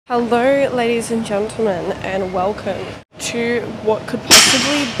Hello ladies and gentlemen, and welcome to what could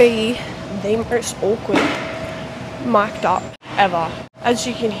possibly be the most awkward mic'd up ever. As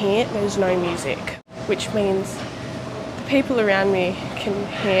you can hear, there's no music, which means the people around me can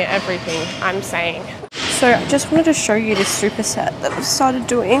hear everything I'm saying. So I just wanted to show you this superset that I've started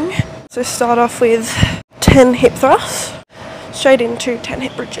doing. So start off with 10 hip thrusts, straight into 10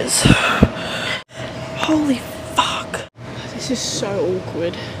 hip bridges. Holy fuck. This is so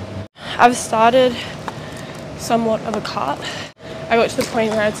awkward. I've started somewhat of a cut. I got to the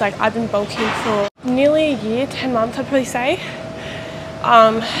point where it's like I've been bulking for nearly a year, 10 months I'd probably say.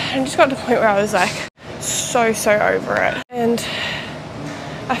 And just got to the point where I was like so over it. And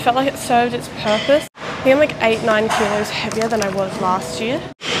I felt like it served its purpose. I think I'm like 8-9 kilos heavier than I was last year.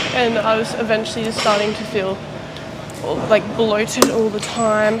 And I was eventually just starting to feel like bloated all the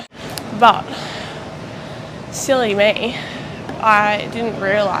time. But silly me, I didn't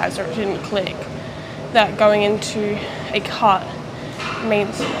realise, or it didn't click, that going into a cut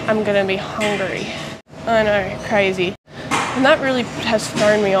means I'm going to be hungry. I know, crazy. And that really has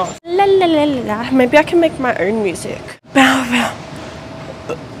thrown me off. La la la la la. Maybe I can make my own music. Bow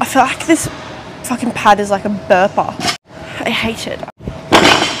bow. I feel like this fucking pad is like a burper. I hate it.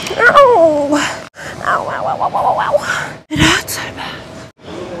 Ow! Ow, ow, ow, ow, ow, ow. It hurts so bad.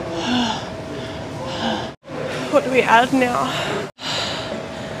 What do we add now?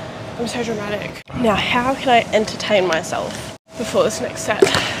 I'm so dramatic. Now, how can I entertain myself before this next set?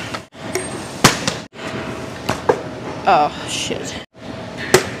 Oh, shit.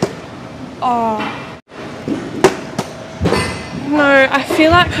 Oh. No, I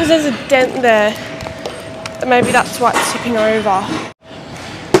feel like because there's a dent there, maybe that's why it's tipping over.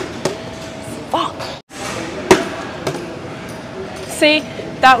 Fuck. See,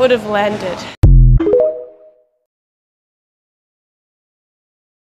 that would have landed.